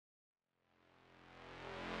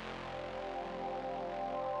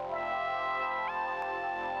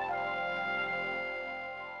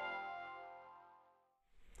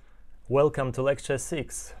Welcome to Lecture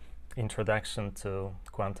 6, Introduction to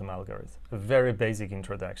Quantum Algorithms. A very basic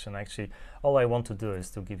introduction. Actually, all I want to do is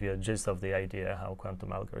to give you a gist of the idea how quantum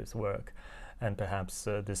algorithms work and perhaps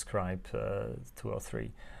describe two or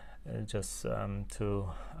three, just to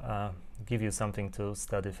give you something to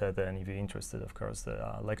study further. And if you're interested, of course, there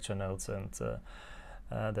are lecture notes and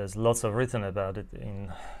there's lots of written about it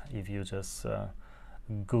if you just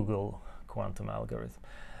Google quantum algorithm.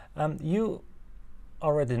 You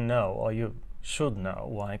already know, or you should know,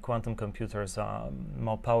 why quantum computers are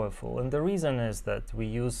more powerful. And the reason is that we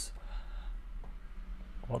use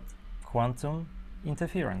quantum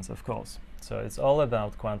interference, of course. So it's all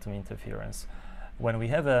about quantum interference. When we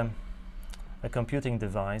have a computing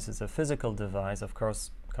device, it's a physical device. Of course,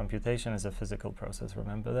 computation is a physical process,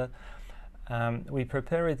 remember that. We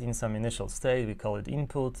prepare it in some initial state, we call it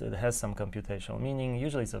input. It has some computational meaning.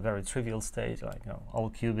 Usually it's a very trivial state, like all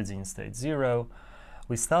qubits in state 0.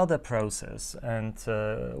 We start the process and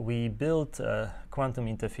we build a quantum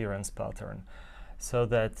interference pattern so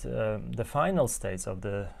that the final states of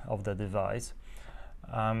the device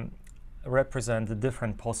represent the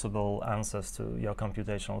different possible answers to your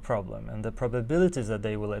computational problem. And the probabilities that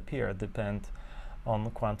they will appear depend on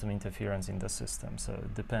quantum interference in the system. So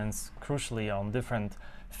it depends crucially on different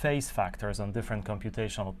phase factors, on different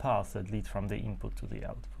computational paths that lead from the input to the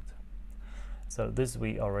output. So this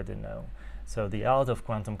we already know. So the art of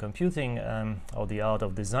quantum computing, or the art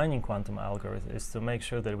of designing quantum algorithms, is to make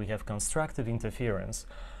sure that we have constructive interference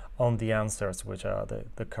on the answers which are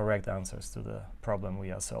the correct answers to the problem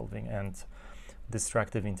we are solving, and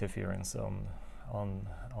destructive interference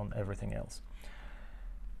on everything else.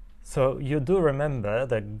 So you do remember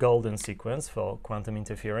the golden sequence for quantum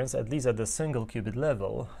interference, at least at the single qubit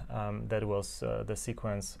level. That was the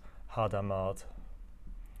sequence Hadamard,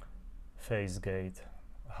 phase gate,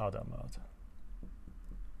 Hadamard.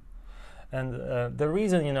 And the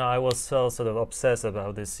reason, I was so sort of obsessed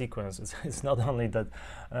about this sequence is not only that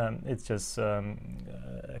it's just a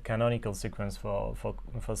canonical sequence for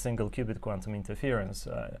single qubit quantum interference,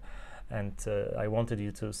 and I wanted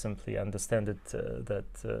you to simply understand it,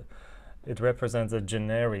 that it represents a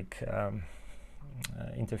generic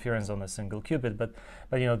interference on a single qubit, but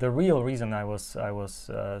the real reason I was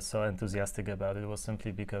so enthusiastic about it was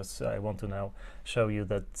simply because I want to now show you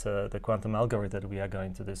that the quantum algorithm that we are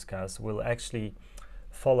going to discuss will actually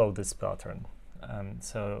follow this pattern.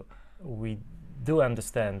 So we do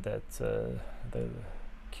understand that the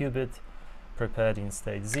qubit prepared in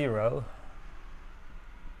state 0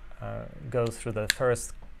 goes through the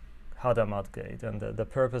first Hadamard gate, and the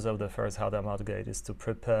purpose of the first Hadamard gate is to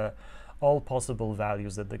prepare all possible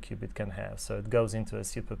values that the qubit can have. So it goes into a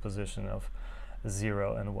superposition of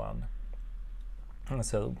 0 and 1. And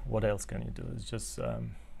so what else can you do? It's just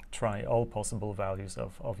try all possible values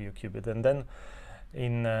of your qubit. And then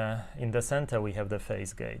in the center we have the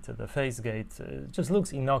phase gate. The phase gate just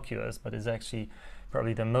looks innocuous, but is actually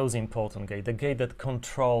probably the most important gate, the gate that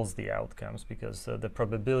controls the outcomes, because the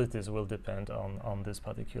probabilities will depend on this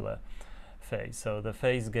particular phase. So the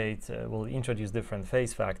phase gate will introduce different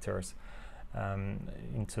phase factors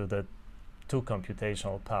into the two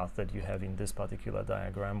computational paths that you have in this particular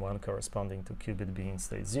diagram, one corresponding to qubit being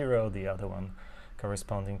state 0, the other one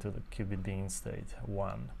corresponding to the qubit being state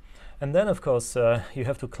 1. And then, of course, you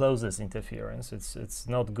have to close this interference. It's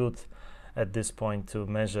not good at this point to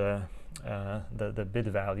measure the bit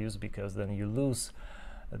values, because then you lose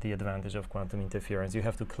the advantage of quantum interference. You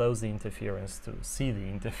have to close the interference to see the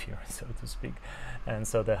interference, so to speak. And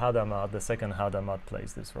so the second Hadamard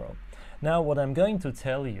plays this role. Now, what I'm going to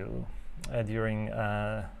tell you during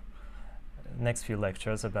next few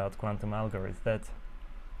lectures about quantum algorithms, that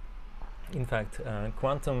in fact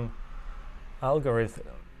quantum algorithms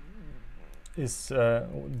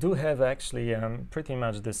do have actually pretty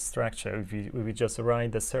much this structure if we just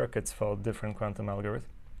write the circuits for different quantum algorithms,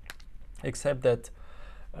 except that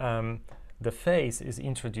the phase is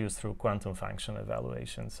introduced through quantum function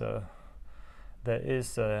evaluation. So there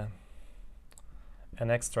is an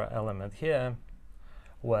extra element here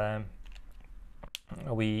where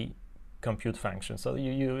we compute functions. So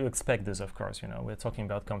you expect this, of course. We're talking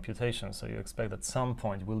about computation, so you expect at some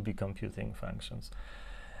point we'll be computing functions.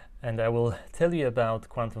 And I will tell you about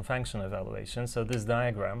quantum function evaluation. So this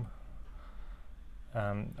diagram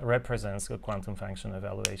represents the quantum function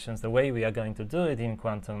evaluations. The way we are going to do it in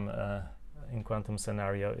quantum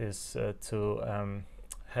scenario is to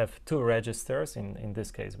have two registers. In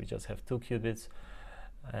this case, we just have two qubits,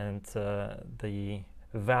 and the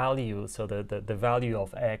value, so the value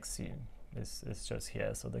of x is just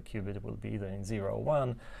here. So the qubit will be either in 0 or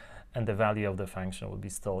 1, and the value of the function will be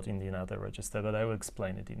stored in the another register, but I will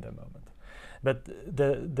explain it in a moment. But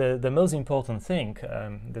the most important thing,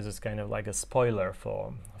 this is kind of like a spoiler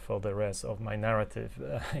for the rest of my narrative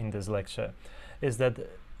in this lecture, is that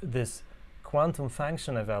this quantum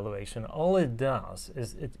function evaluation, all it does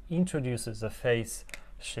is it introduces a phase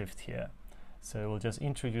shift here. So it will just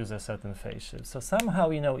introduce a certain phase shift. So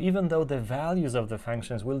somehow, even though the values of the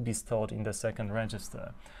functions will be stored in the second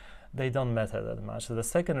register, they don't matter that much. So the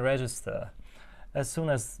second register, as soon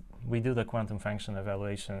as we do the quantum function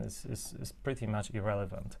evaluation, is pretty much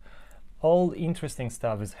irrelevant. All interesting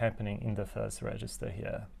stuff is happening in the first register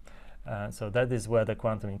here. So that is where the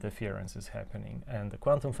quantum interference is happening. And the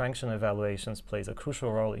quantum function evaluations plays a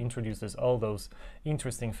crucial role, introduces all those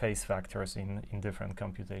interesting phase factors in different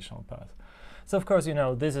computational paths. So of course,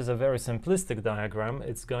 this is a very simplistic diagram.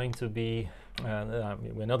 It's going to be,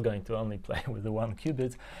 we're not going to only play with the one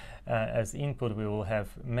qubit. As input, we will have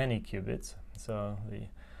many qubits. So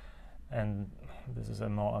and this is a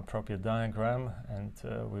more appropriate diagram, and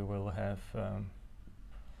we will have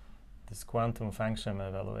this quantum function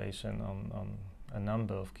evaluation on a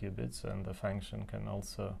number of qubits, and the function can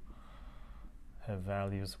also have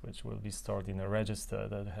values which will be stored in a register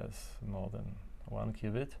that has more than one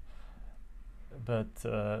qubit. But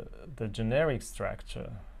the generic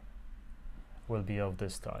structure will be of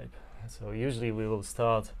this type. So usually we will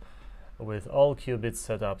start with all qubits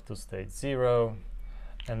set up to state 0,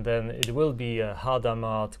 and then it will be a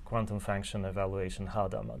Hadamard quantum function evaluation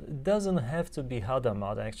Hadamard. It doesn't have to be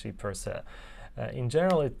Hadamard actually per se. In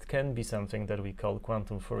general, it can be something that we call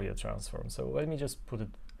quantum Fourier transform. So let me just put it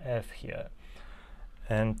F here.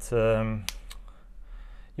 And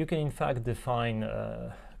you can in fact define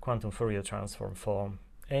quantum Fourier transform for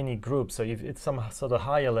any group. So if it's some sort of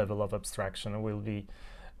higher level of abstraction, we'll be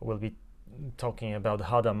talking about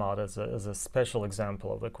Hadamard as a special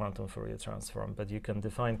example of the quantum Fourier transform. But you can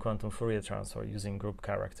define quantum Fourier transform using group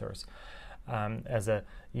characters as a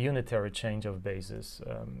unitary change of basis.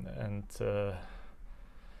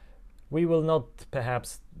 We will not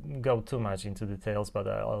perhaps go too much into details, but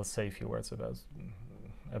I'll say a few words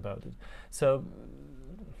about it. So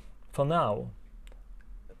for now,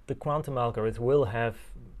 the quantum algorithm will have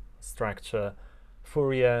structure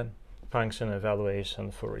Fourier function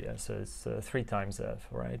evaluation Fourier. So it's 3 times F,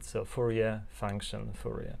 right? So Fourier function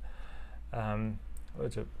Fourier.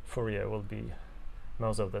 Which Fourier will be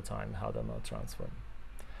most of the time Hadamard transform.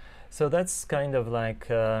 So that's kind of like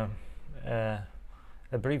a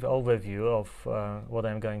brief overview of what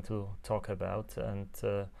I'm going to talk about, and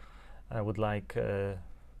I would like to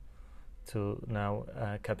now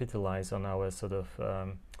capitalize on our sort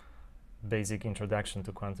of basic introduction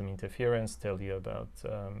to quantum interference, tell you about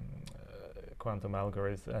quantum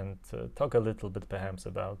algorithms, and talk a little bit perhaps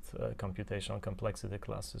about computational complexity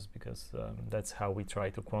classes, because that's how we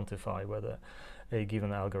try to quantify whether a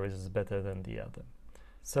given algorithm is better than the other.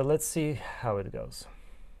 So let's see how it goes.